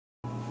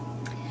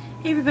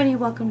Hey everybody,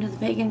 welcome to the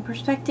Pagan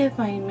Perspective.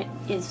 My name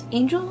is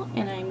Angel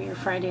and I'm your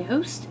Friday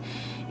host.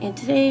 And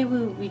today we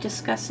will be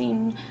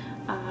discussing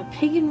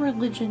pagan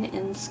religion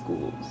in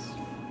schools.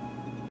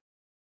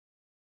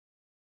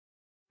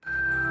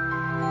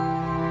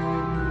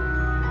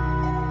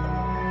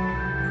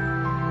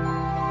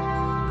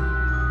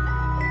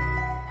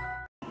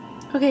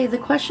 Okay, the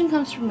question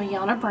comes from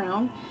Ayana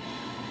Brown.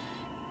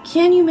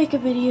 Can you make a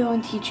video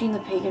on teaching the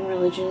pagan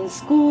religion in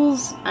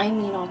schools? I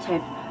mean all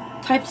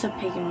types of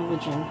pagan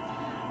religion.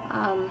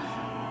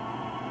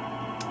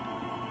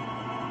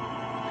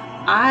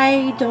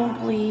 I don't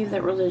believe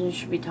that religion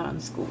should be taught in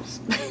schools.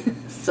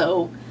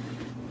 So,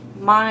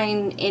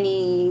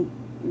 any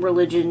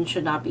religion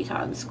should not be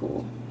taught in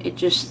school.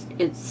 It's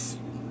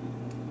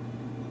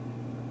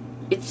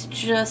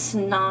just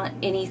not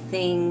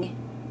anything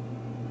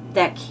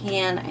that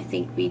can, I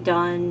think, be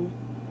done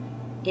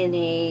in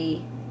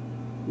a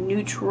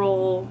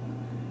neutral,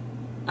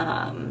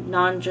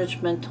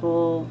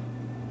 non-judgmental,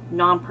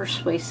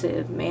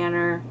 non-persuasive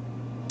manner.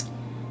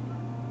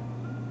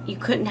 You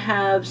couldn't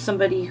have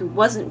somebody who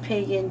wasn't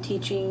pagan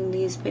teaching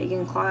these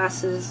pagan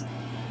classes.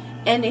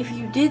 And if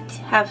you did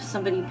have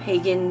somebody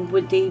pagan,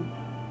 would they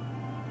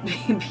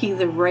be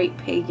the right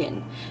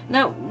pagan?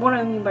 Now, what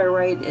I mean by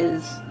right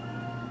is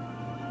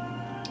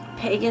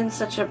pagan's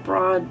such a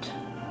broad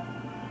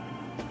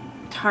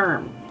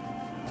term.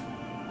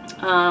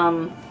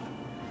 And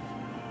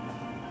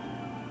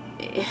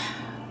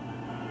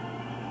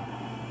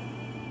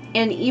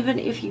even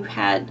if you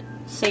had,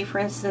 say for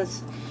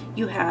instance,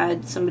 you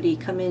had somebody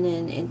come in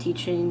and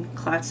teaching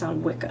class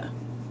on Wicca.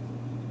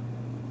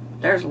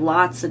 There's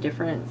lots of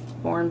different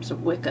forms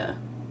of Wicca.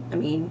 I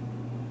mean,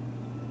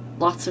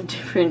 lots of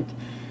different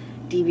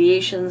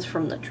deviations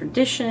from the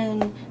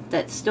tradition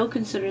that still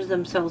considers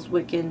themselves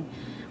Wiccan.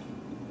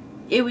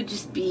 It would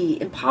just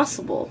be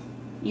impossible.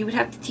 You would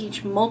have to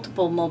teach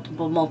multiple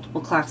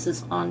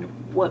classes on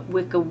what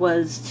Wicca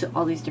was to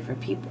all these different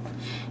people.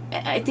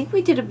 I think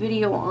we did a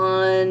video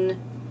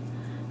on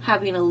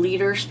having a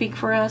leader speak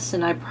for us,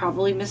 and I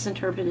probably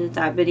misinterpreted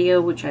that video,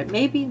 which I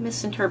may be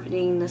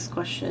misinterpreting this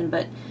question,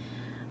 but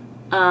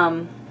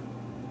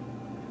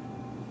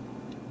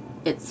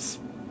it's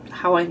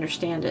how I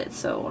understand it,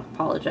 so I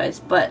apologize.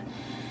 But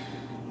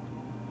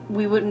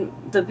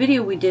the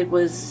video we did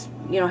was,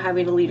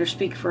 having a leader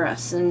speak for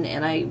us, and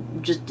I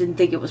just didn't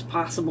think it was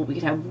possible we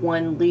could have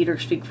one leader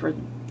speak for,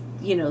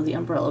 the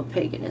umbrella of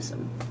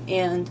paganism.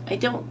 And I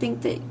don't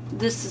think that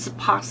this is a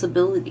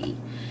possibility.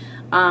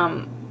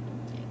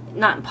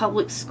 Not in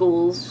public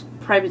schools.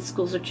 Private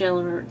schools are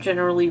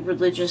generally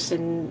religious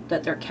in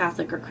that they're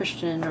Catholic or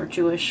Christian or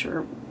Jewish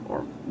or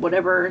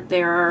whatever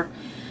they are,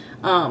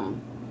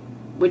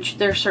 which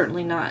they're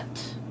certainly not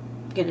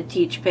going to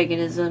teach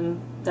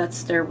paganism.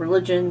 That's their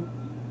religion,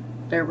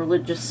 their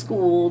religious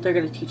school. They're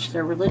going to teach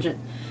their religion.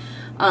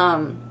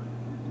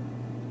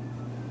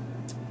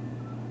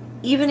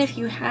 Even if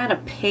you had a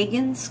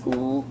pagan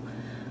school,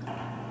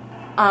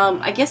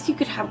 I guess you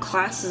could have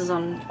classes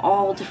on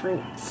all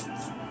different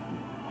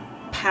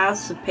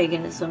paths of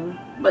paganism,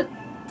 but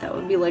that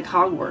would be like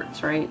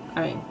Hogwarts, right?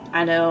 I mean,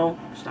 I know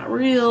it's not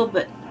real,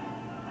 but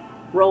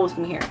roll with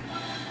me here.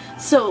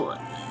 So,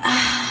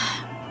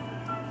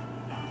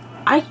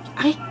 I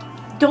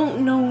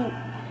don't know.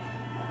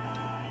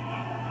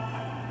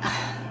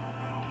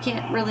 I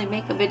can't really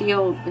make a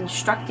video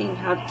instructing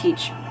how to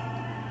teach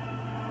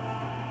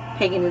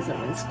paganism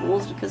in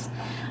schools because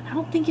I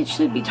don't think it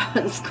should be taught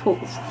in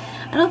schools.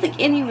 I don't think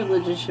any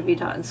religion should be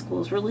taught in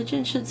schools.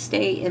 Religion should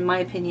stay, in my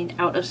opinion,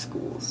 out of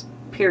schools.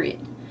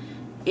 Period.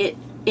 It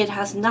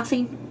has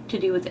nothing to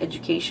do with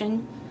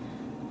education.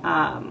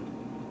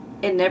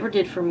 It never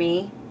did for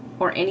me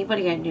or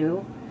anybody I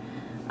knew.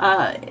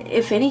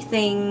 If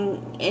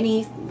anything,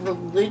 any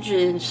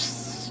religious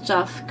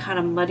stuff kind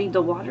of muddied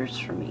the waters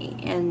for me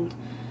and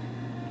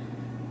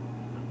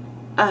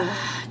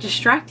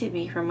distracted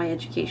me from my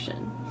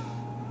education.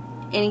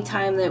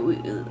 Anytime that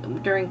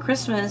during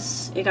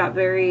Christmas, it got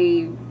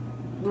very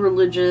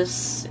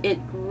religious, it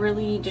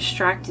really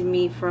distracted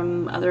me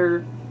from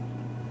other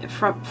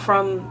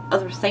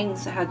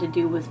things that had to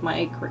do with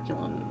my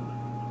curriculum,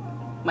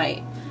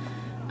 my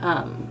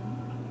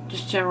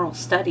just general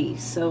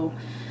studies. So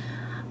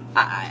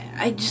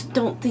I just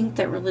don't think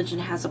that religion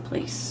has a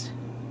place,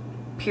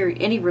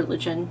 period. Any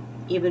religion,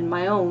 even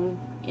my own,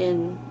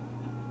 in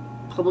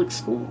public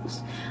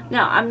schools.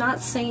 Now, I'm not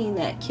saying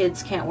that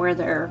kids can't wear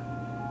their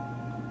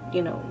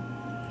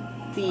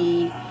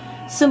the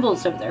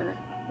symbols of their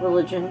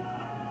religion.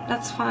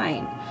 That's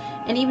fine.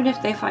 And even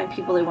if they find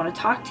people they want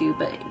to talk to,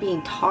 but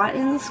being taught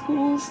in the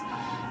schools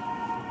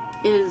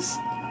is,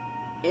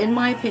 in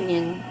my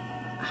opinion,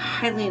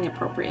 highly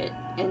inappropriate,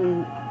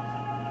 and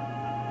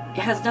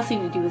it has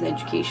nothing to do with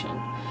education.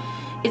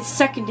 It's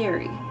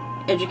secondary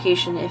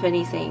education, if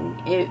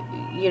anything.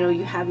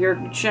 You have your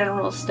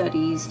general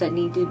studies that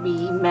need to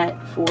be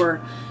met for,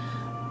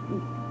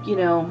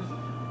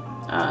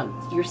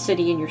 your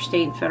city and your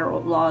state and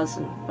federal laws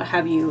and what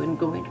have you, and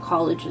going to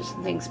colleges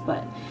and things,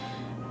 but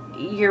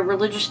your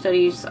religious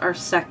studies are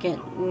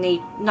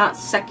not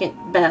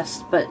second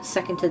best, but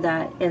second to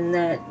that, in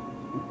that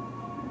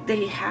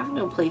they have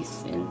no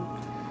place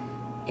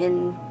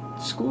in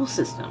school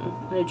system,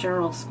 in a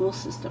general school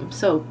system.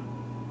 So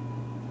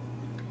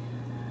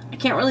I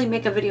can't really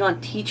make a video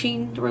on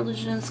teaching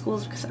religion in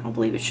schools because I don't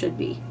believe it should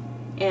be.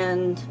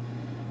 And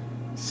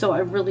so I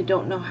really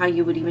don't know how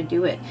you would even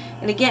do it.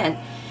 And again,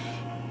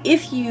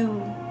 if you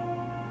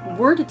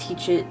were to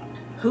teach it,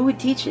 who would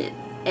teach it?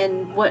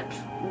 And what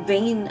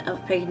vein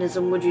of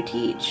paganism would you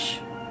teach?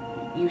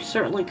 You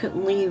certainly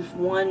couldn't leave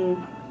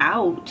one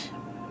out.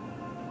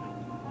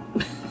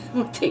 It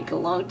would take a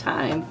long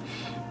time.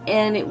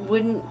 And it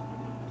wouldn't,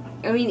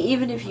 I mean,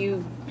 even if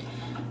you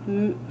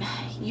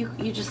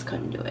just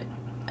couldn't do it.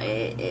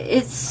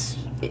 It's,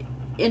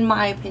 in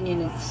my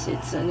opinion,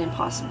 it's an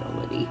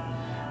impossibility.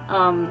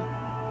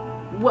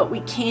 What we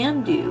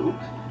can do,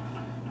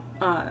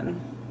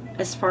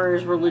 as far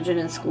as religion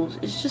in schools,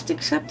 is just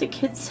accept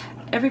that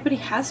everybody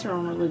has their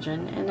own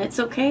religion, and it's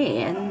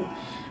okay. And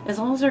as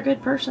long as they're a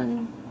good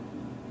person,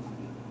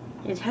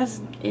 it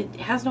has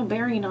no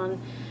bearing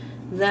on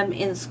them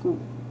in school,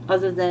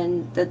 other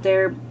than that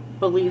their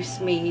beliefs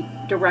may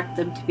direct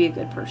them to be a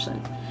good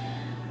person,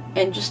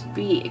 and just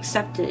be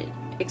accepting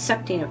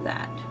of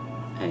that.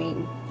 I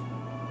mean,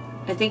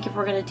 I think if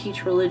we're going to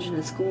teach religion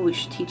in school, we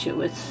should teach it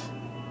with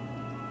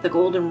the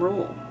golden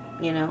rule,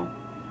 you know,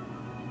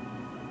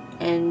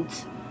 and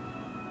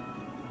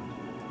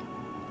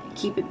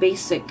keep it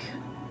basic.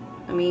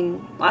 I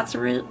mean, lots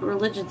of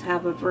religions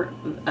have not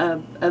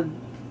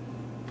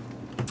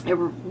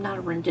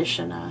a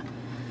rendition, a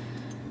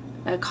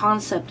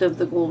concept of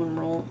the golden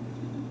rule,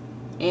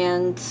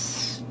 and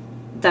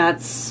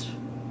that's,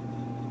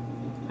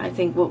 I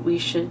think, what we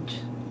should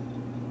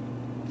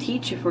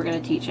teach if we're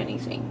going to teach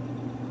anything,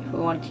 if we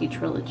want to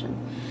teach religion.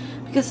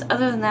 Because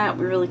other than that,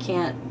 we really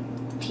can't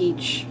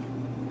teach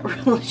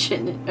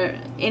religion, or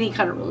any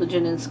kind of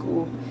religion in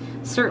school.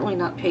 Certainly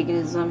not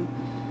paganism.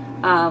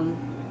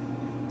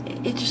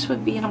 It just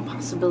would be an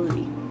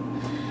impossibility.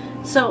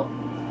 So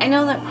I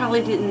know that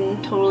probably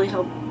didn't totally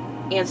help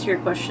answer your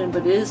question,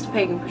 but it is the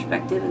pagan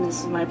perspective, and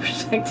this is my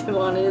perspective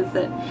on it, is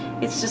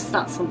that it's just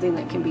not something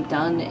that can be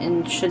done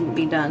and shouldn't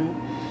be done.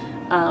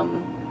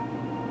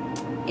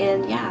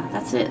 And yeah,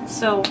 that's it.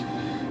 So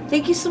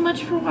thank you so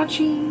much for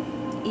watching,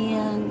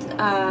 and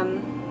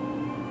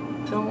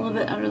feeling a little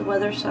bit under the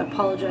weather, so I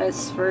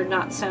apologize for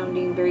not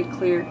sounding very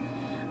clear.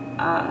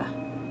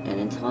 And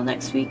until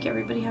next week,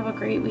 everybody have a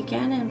great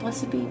weekend, and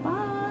blessed be.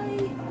 Bye.